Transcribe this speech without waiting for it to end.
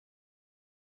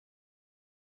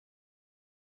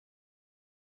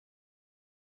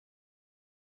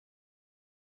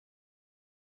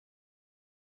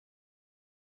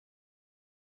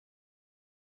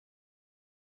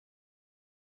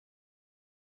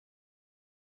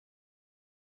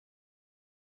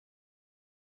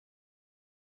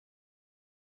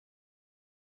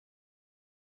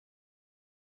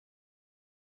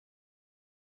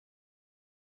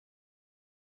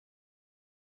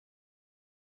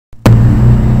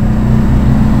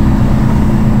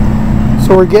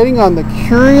So we're getting on the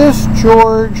Curious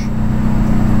George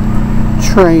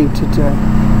train today.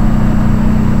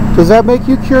 Does that make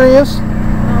you curious?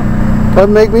 No.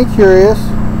 Doesn't make me curious.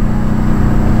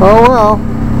 Oh well.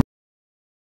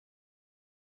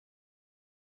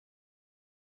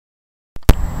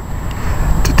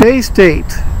 Today's date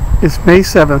is May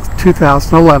 7th,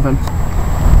 2011.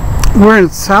 We're in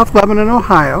South Lebanon,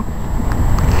 Ohio.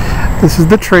 This is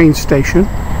the train station.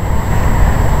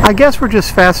 I guess we're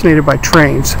just fascinated by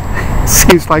trains.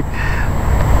 Seems like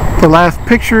the last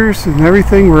pictures and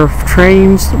everything were of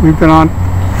trains that we've been on.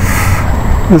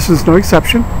 This is no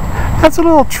exception. That's a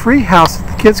little tree house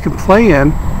that the kids can play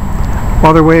in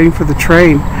while they're waiting for the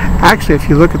train. Actually, if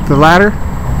you look at the ladder,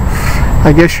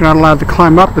 I guess you're not allowed to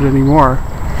climb up it anymore.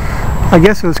 I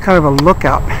guess it was kind of a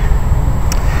lookout.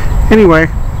 Anyway,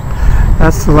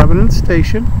 that's the Lebanon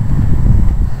station.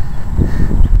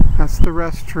 That's the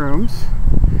restrooms.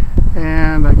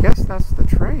 And I guess that's the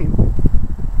train.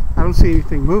 I don't see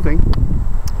anything moving.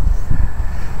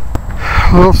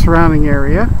 A little surrounding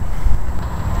area.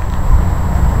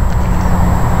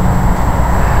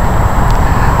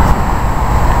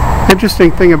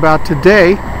 Interesting thing about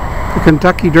today, the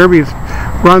Kentucky Derby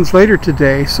runs later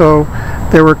today, so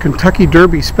there were Kentucky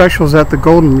Derby specials at the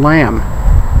Golden Lamb.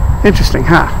 Interesting,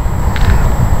 huh?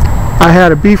 I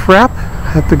had a beef wrap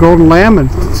at the Golden Lamb and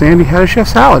Sandy had a chef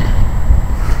salad.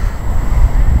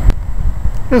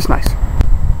 It was nice.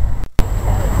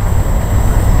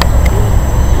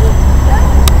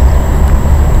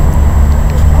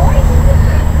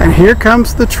 And here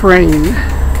comes the train.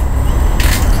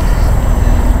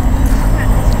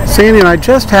 Sandy and I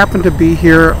just happened to be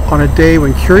here on a day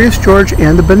when Curious George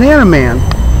and the Banana Man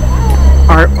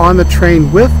are on the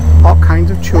train with all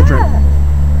kinds of children.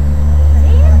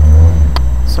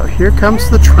 So here comes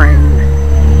the train.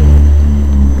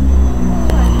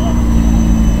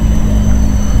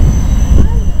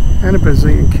 And a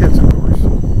bazillion kids, of course.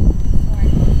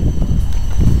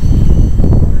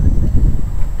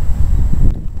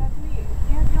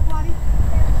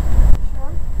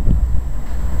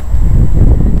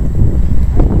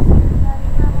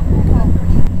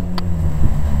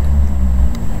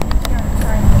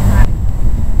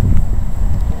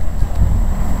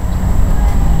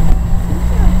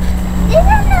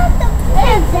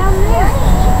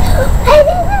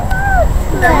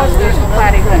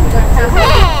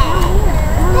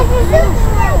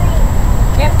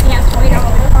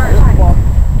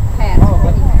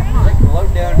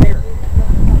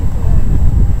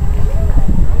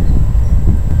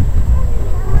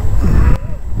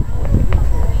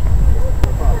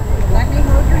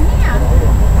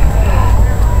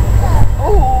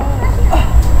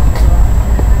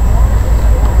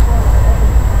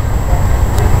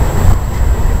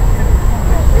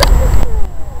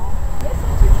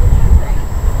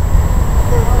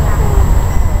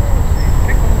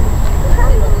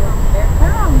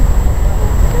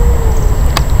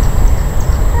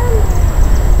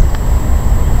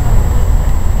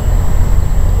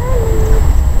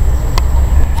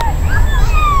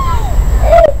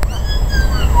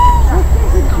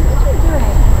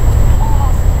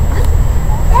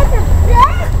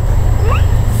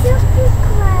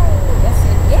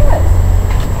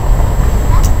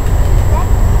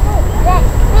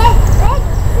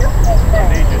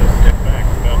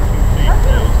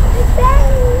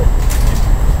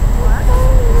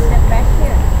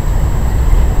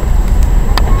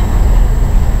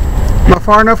 Am I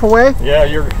far enough away? Yeah,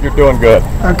 you're doing good.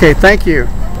 Okay, thank you.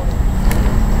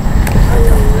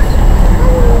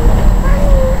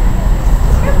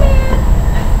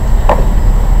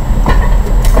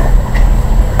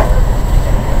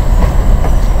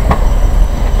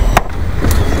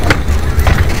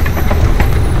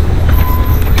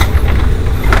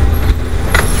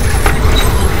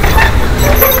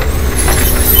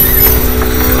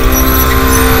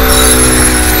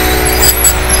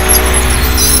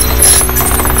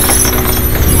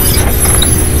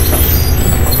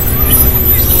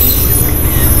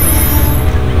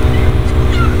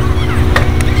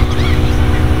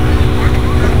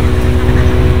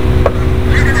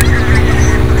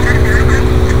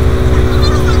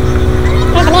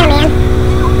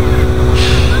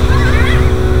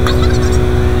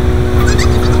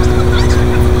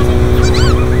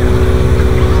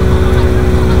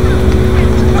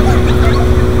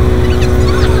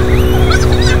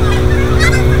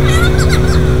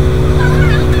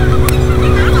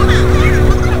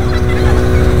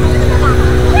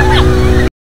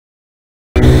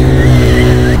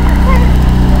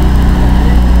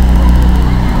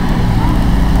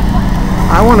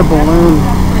 I want a balloon.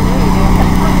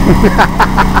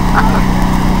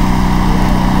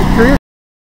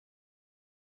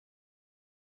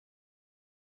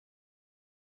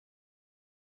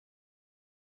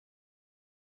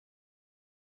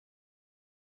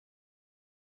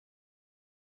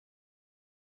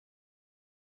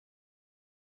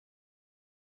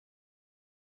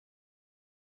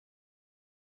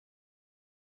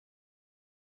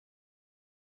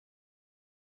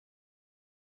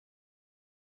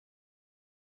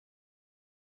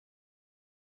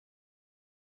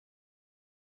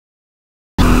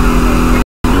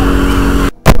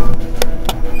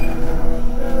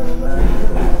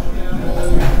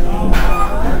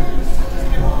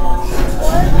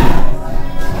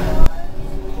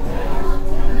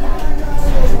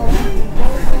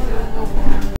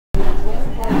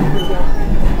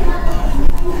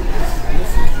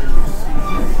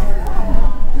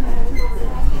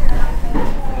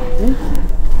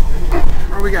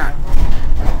 What do we got?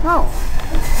 Oh.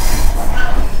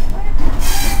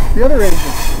 The other engine.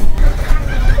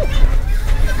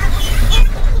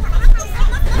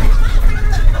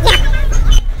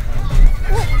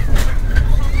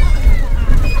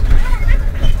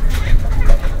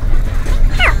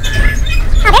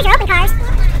 Oh, there's your open cars.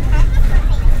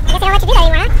 I guess they don't let you do that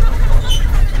anymore, huh?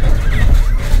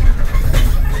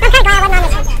 I'm kind of glad I wasn't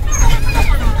on this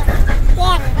one.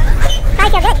 Yeah,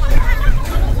 probably feel good.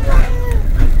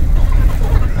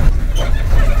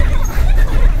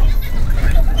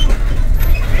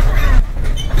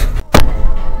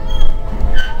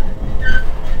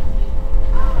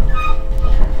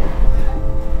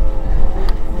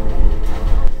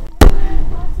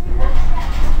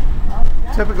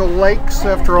 Typical lakes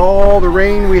after all the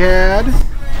rain we had.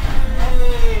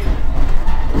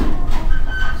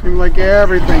 Seems like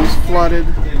everything's flooded.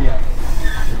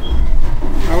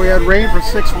 Now we had rain for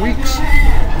 6 weeks.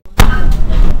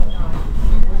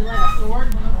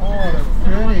 Oh,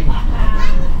 they're pretty.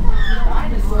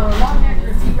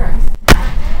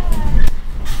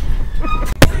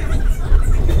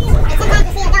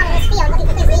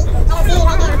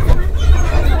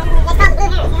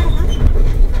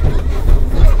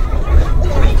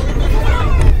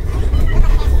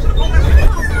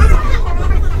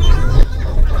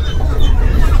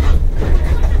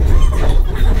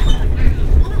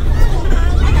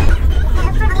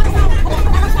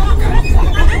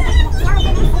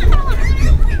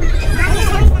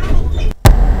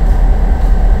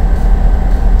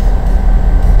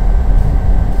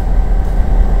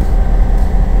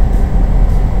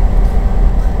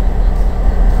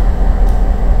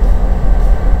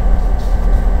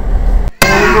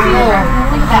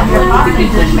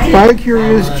 Bye,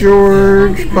 Curious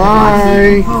George.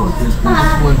 Bye.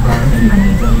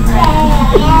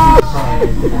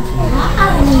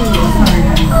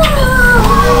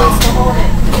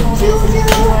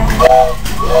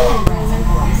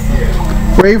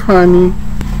 Wave, honey.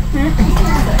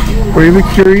 Wave a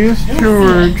Curious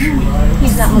George.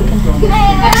 He's not looking.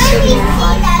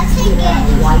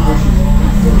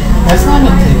 That's not a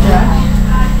ticket.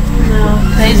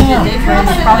 Today's a good day for him.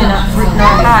 He's probably not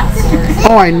hot.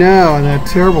 Oh, I know. And that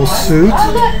terrible suit.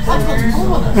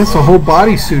 That's a whole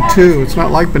body suit, too. It's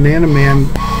not like Banana Man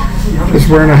just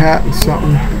wearing a hat and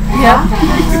something.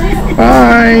 Yep.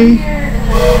 Bye.